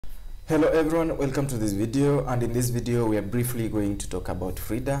Hello everyone, welcome to this video, and in this video we are briefly going to talk about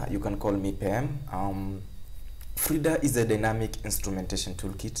Frida. You can call me Pem. Frida is a dynamic instrumentation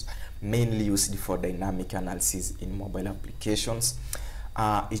toolkit mainly used for dynamic analysis in mobile applications.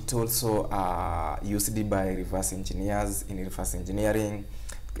 It's also used by reverse engineers in reverse engineering.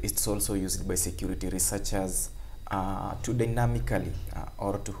 It's also used by security researchers to dynamically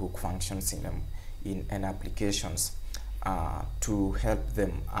or to hook functions in applications. To help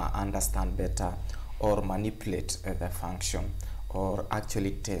them understand better or manipulate the function, or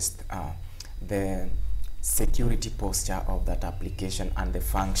actually test the security posture of that application and the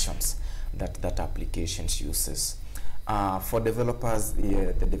functions that that application uses. For developers,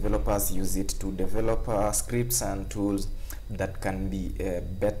 the developers use it to develop scripts and tools that can be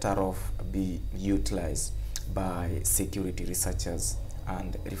better off be utilized by security researchers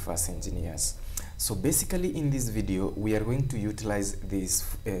and reverse engineers. So basically in this video we are going to utilize this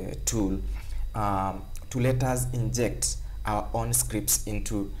tool to let us inject our own scripts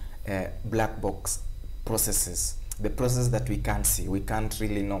into black box processes, the process that we can't see. We can't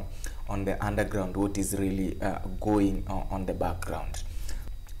really know on the underground what is really going on the background.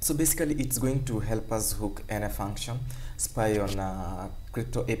 So basically it's going to help us hook any function, spy on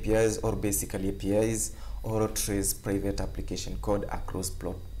crypto APIs or basically APIs, or trace private application code across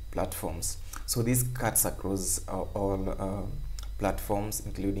platforms. So this cuts across all platforms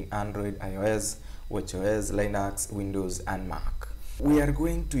including Android, iOS, watchOS, Linux, Windows and Mac. We are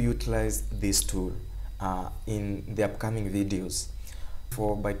going to utilize this tool in the upcoming videos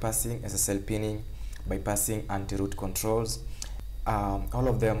for bypassing SSL pinning, bypassing anti-root controls. All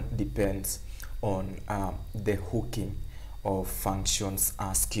of them depends on the hooking of functions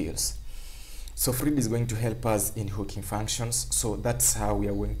skills. So Frida is going to help us in hooking functions. So that's how we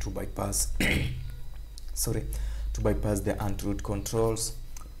are going to bypass bypass the anti-root controls,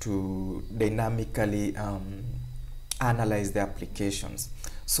 to dynamically analyze the applications.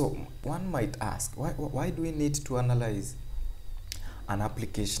 So one might ask, why do we need to analyze an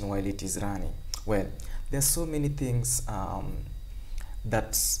application while it is running? Well, there's so many things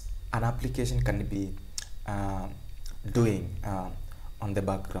that an application can be doing on the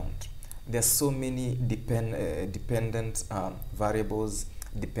background. There's so many dependent variables,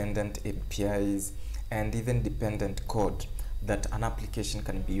 dependent APIs, and even dependent code that an application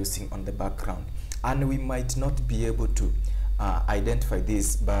can be using on the background, and we might not be able to identify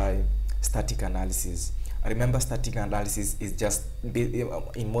this by static analysis. Remember, static analysis is just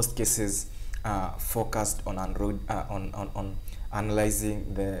in most cases focused on on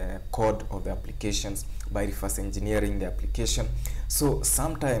analyzing the code of the applications by reverse engineering the application. So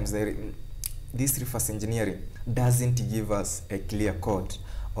sometimes this reverse engineering doesn't give us a clear code,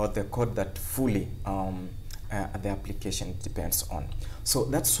 or the code that fully the application depends on. So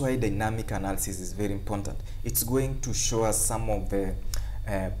that's why dynamic analysis is very important. It's going to show us some of the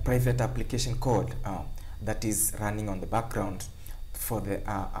private application code that is running on the background for the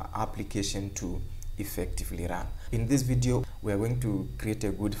application to effectively run. In this video we are going to create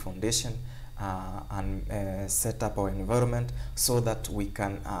a good foundation and set up our environment so that we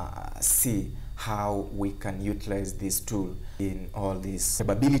can see how we can utilize this tool in all these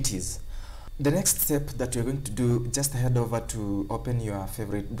capabilities. The next step that you're going to do, just head over to open your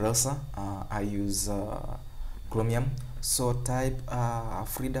favorite browser. I use Chromium, so type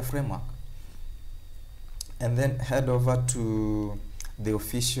Frida framework and then head over to the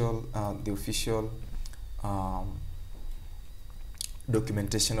official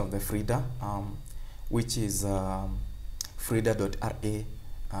documentation of the Frida, which is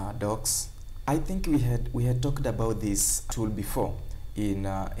frida.ra docs. I think we had talked about this tool before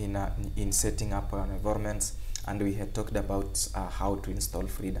in setting up our environments, and we had talked about how to install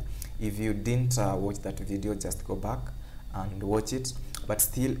Frida. If you didn't watch that video, just go back and watch it. But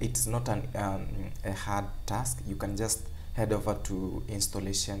still, it's not a hard task. You can just head over to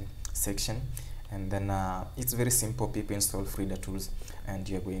installation section, and then it's very simple. People install Frida tools, and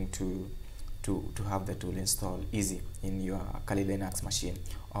you're going to have the tool installed easy in your Kali Linux machine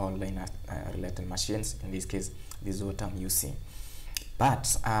or Linux related machines. In this case, this is what I'm using.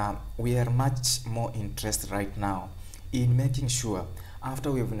 But we are much more interested right now in making sure,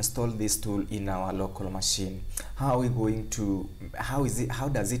 after we've installed this tool in our local machine, how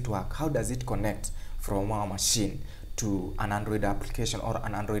does it work? How does it connect from our machine to an Android application or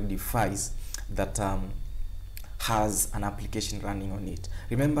an Android device that has an application running on it?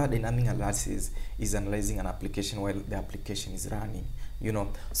 Remember, dynamic analysis is analyzing an application while the application is running, you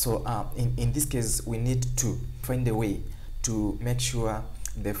know. So in this case, we need to find a way to make sure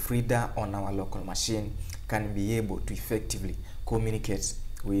the Frida on our local machine can be able to effectively communicate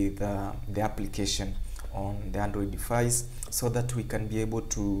with the application on the Android device, so that we can be able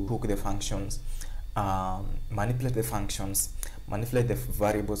to hook the functions, manipulate the functions, manipulate the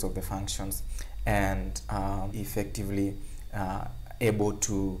variables of the functions, and effectively able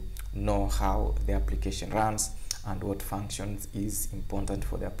to know how the application runs and what functions is important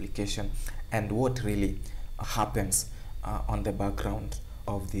for the application and what really happens on the background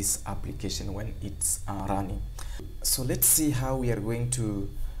of this application when it's running. So let's see how we are going to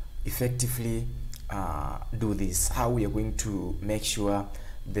effectively do this, how we are going to make sure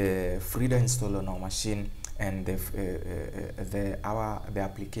the Frida install on our machine and the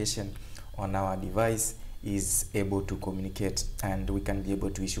application on our device is able to communicate, and we can be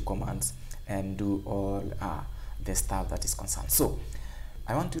able to issue commands and do all the stuff that is concerned. So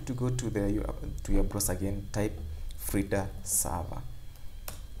I want you to go to your browser again, type Frida server,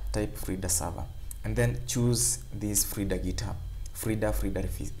 and then choose this Frida GitHub, Frida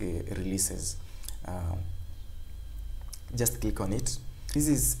releases. Just click on it. This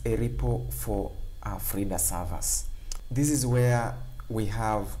is a repo for Frida servers. This is where we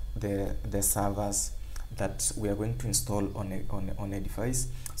have the servers that we are going to install on a device,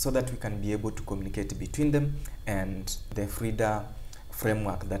 so that we can be able to communicate between them and the Frida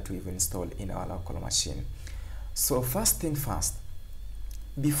framework that we've installed in our local machine. So first thing first,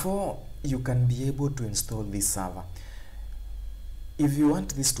 before you can be able to install this server, if you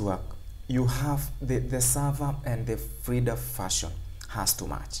want this to work, you have the server and the Frida version has to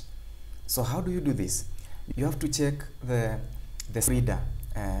match. So how do you do this? You have to check the Frida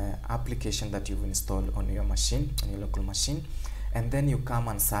application that you've installed on your machine, on your local machine, and then you come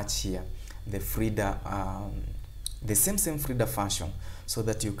and search here the Frida, the same Frida version, so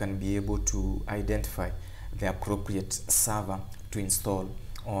that you can be able to identify the appropriate server to install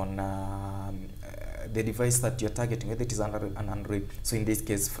on the device that you're targeting, whether it is an Android. So in this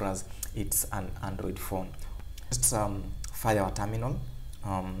case for us, it's an Android phone. Just fire our terminal,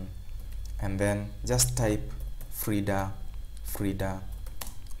 and then just type Frida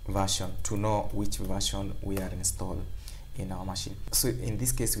version to know which version we are installed in our machine. So in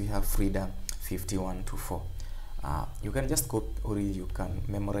this case we have Frida 5124. You can just copy, or you can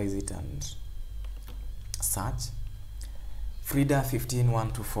memorize it and search Frida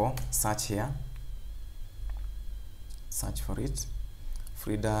 15124. Search here, search for it.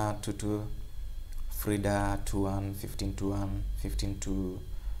 Frida 22, Frida 21, 1521, 15.2,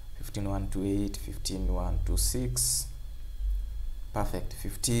 15.128, 15.126. Perfect.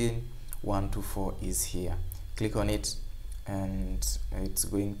 15.124 is here. Click on it and it's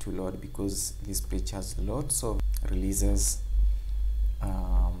going to load, because this page has lots of releases.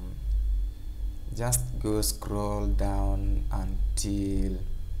 Just go scroll down until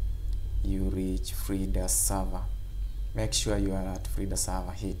you reach Frida server. Make sure you are at Frida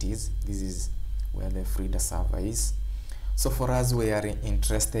server. Here it is. This is where the Frida server is. So for us, we are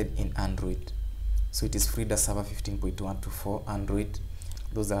interested in Android. So it is Frida server 15.124 Android.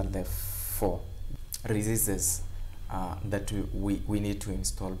 Those are the 4 releases that we need to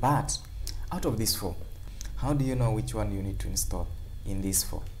install. But out of these 4, how do you know which one you need to install in these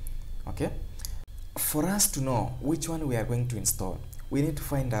 4? Okay, for us to know which one we are going to install, we need to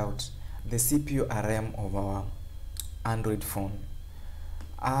find out the CPU RAM of our Android phone.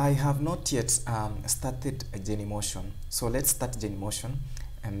 I have not yet started Genymotion, so let's start Genymotion,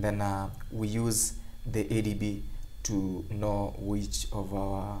 and then we use the ADB to know which of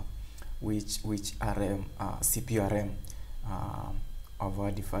our RM CPU RAM of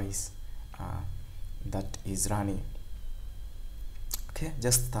our device that is running. Okay,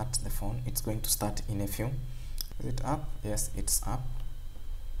 just start the phone. It's going to start in a few. Is it up? Yes, it's up.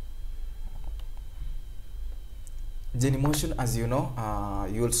 Genymotion, as you know,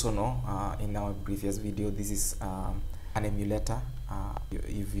 you also know in our previous video, this is an emulator.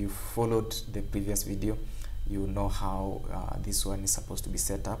 If you followed the previous video, you know how this one is supposed to be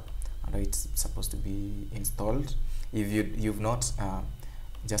set up and how it's supposed to be installed. If you've not,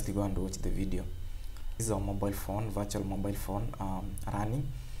 just go and watch the video. This is our mobile phone, virtual mobile phone running.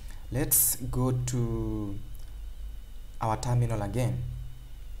 Let's go to our terminal again.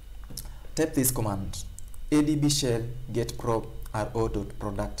 Type this command: adb shell get probe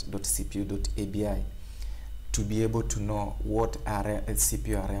ro.product.cpu.abi to be able to know what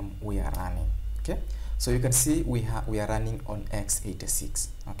CPU RAM we are running. Okay, so you can see we are running on x86.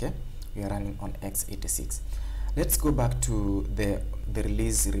 Okay, we are running on x86. Let's go back to the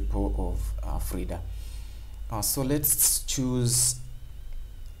release repo of Frida. So let's choose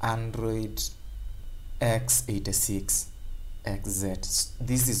Android x86 XZ.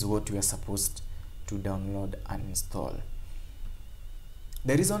 This is what we are supposed to download and install.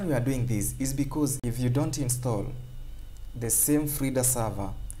 The reason we are doing this is because if you don't install the same Frida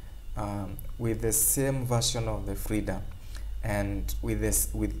server with the same version of the Frida and with the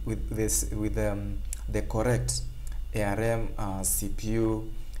correct ARM CPU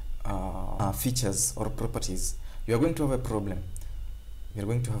features or properties, you are going to have a problem. You're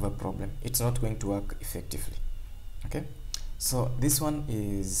going to have a problem. It's not going to work effectively. Okay, so this one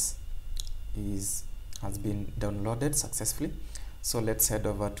has been downloaded successfully. So let's head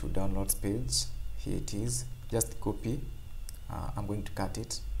over to downloads page. Here it is. Just copy. I'm going to cut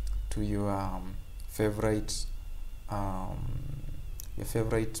it to your favorite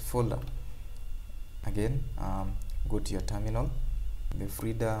folder. Again, go to your terminal. The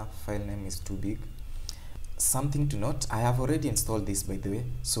Frida file name is too big. Something to note, I have already installed this, by the way.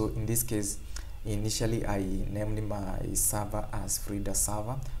 So in this case, initially I named my server as Frida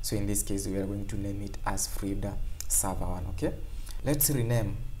server. So in this case, we are going to name it as Frida server 1. Okay, let's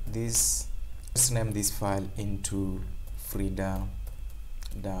rename this. Let's name this file into Frida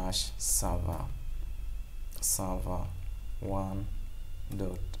server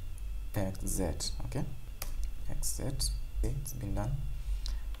 1.xz. okay, xz. Okay, it's been done.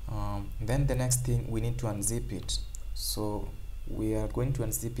 Then the next thing, we need to unzip it. So we are going to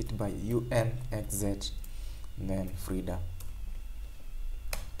unzip it by unxz then Frida.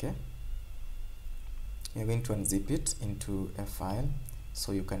 Okay, you're going to unzip it into a file,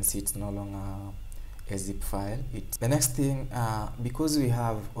 so you can see it's no longer a zip file. The next thing, because we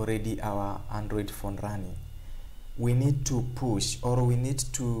have already our Android phone running, we need to push, or we need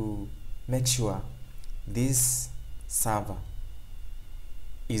to make sure this server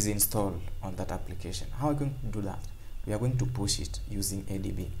is installed on that application. How are we going to do that? We are going to push it using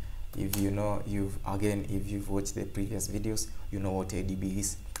ADB. If you know, if you've watched the previous videos, you know what ADB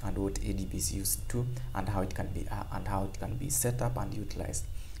is and what ADB is used to, and how it can be set up and utilized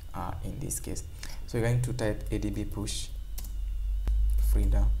in this case. So we're going to type ADB push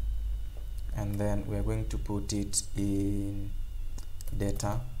Frida, and then we're going to put it in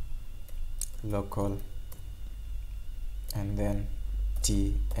data local and then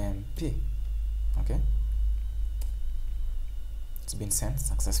TMP. Okay, it's been sent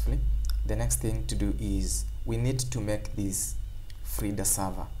successfully. The next thing to do is we need to make this Frida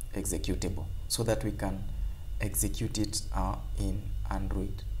server executable so that we can execute it in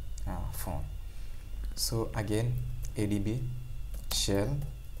Android phone. So again, ADB shell,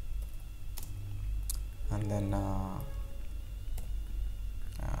 and then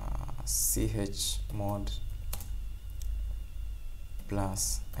chmod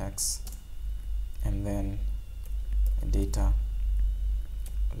plus x, and then data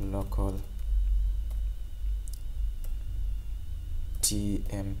local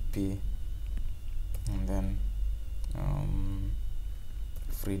TMP, and then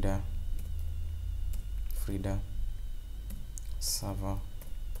Frida server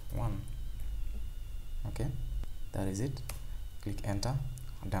 1. Okay, that is it. Click enter.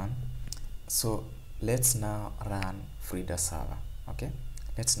 Done. So let's now run Frida server. Okay,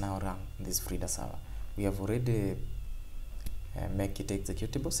 let's now run this Frida server. We have already make it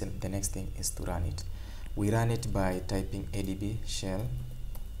executable, so the next thing is to run it. We run it by typing ADB shell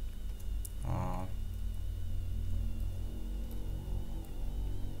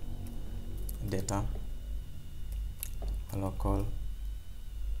data local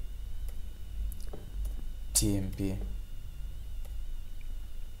TMP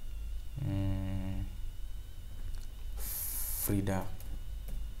Frida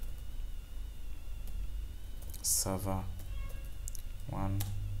server 1,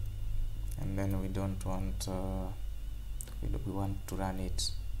 and then we don't want we want to run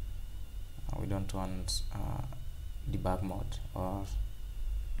it, we don't want debug mode, or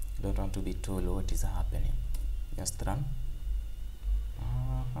don't want to be told what is happening. Just run.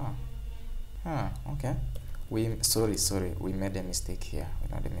 Okay, sorry, we made a mistake here. We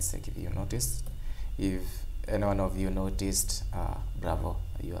made a mistake. If you noticed, if any one of you noticed, bravo,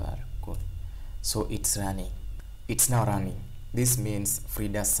 you are good. So it's running, it's now running. This means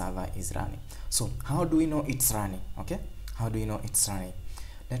Frida server is running. So how do we know it's running? Okay, how do we know it's running?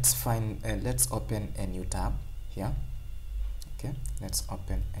 Let's open a new tab here. Okay, let's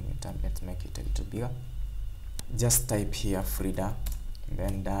open a new tab. Let's make it a little bigger. Just type here Frida,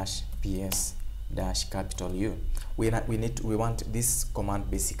 then dash ps dash capital U. We want this command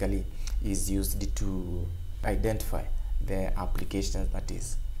basically is used to identify the applications, that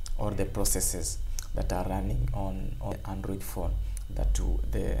is, or the processes that are running on Android phone that to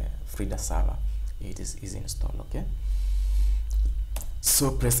the Frida server is installed. Okay,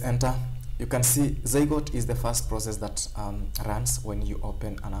 so press enter. You can see Zygote is the first process that runs when you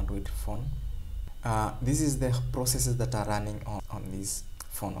open an Android phone. This is the processes that are running on this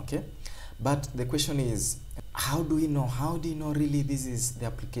phone, okay? But the question is, how do you know really this is the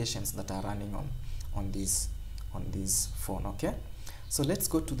applications that are running on this phone, okay? So let's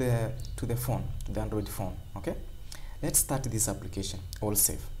go to the phone, to the Android phone, okay? Let's start this application,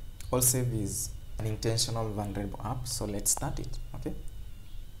 AllSafe. AllSafe is an intentional vulnerable app, so let's start it, okay?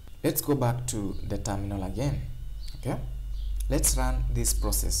 Let's go back to the terminal again, okay? Let's run this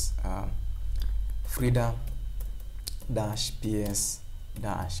process, Frida -ps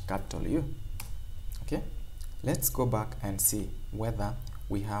 -U, okay? Let's go back and see whether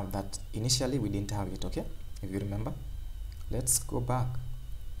we have that. Initially we didn't have it, okay? If you remember, let's go back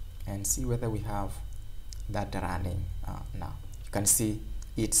and see whether we have that running now. You can see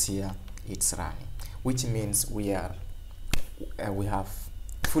it's here, it's running, which means we have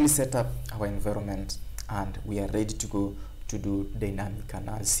fully set up our environment and we are ready to go to do dynamic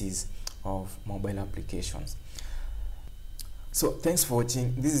analysis of mobile applications. So thanks for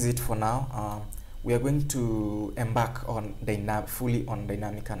watching. This is it for now. We are going to embark on fully on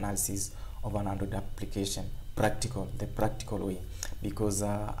dynamic analysis of an Android application, the practical way, because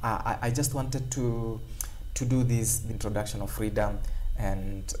I just wanted to do the introduction of Frida,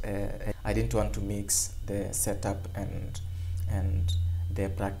 and I didn't want to mix the setup and the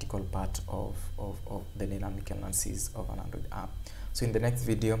practical part of the dynamic analysis of an Android app. So in the next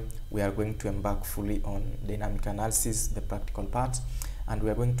video, we are going to embark fully on dynamic analysis, the practical part, and we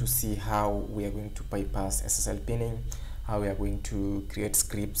are going to see how we are going to bypass SSL pinning, how we are going to create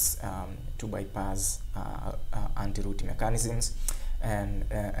scripts to bypass anti-root mechanisms, and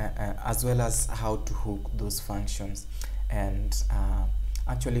as well as how to hook those functions and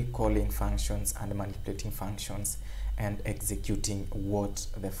actually calling functions and manipulating functions and executing what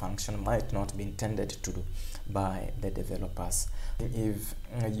the function might not be intended to do by the developers. If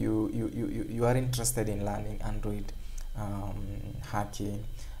you are interested in learning Android hacking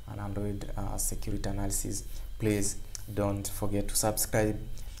and Android security analysis, please don't forget to subscribe.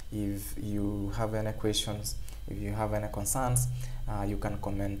 If you have any questions, if you have any concerns, you can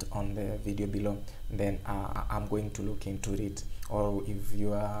comment on the video below, then I'm going to look into it. Or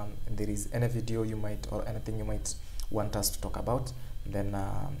if there is any video you might, or anything you might want us to talk about, then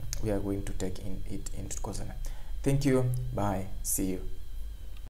we are going to take it into consideration. Thank you. Bye. See you.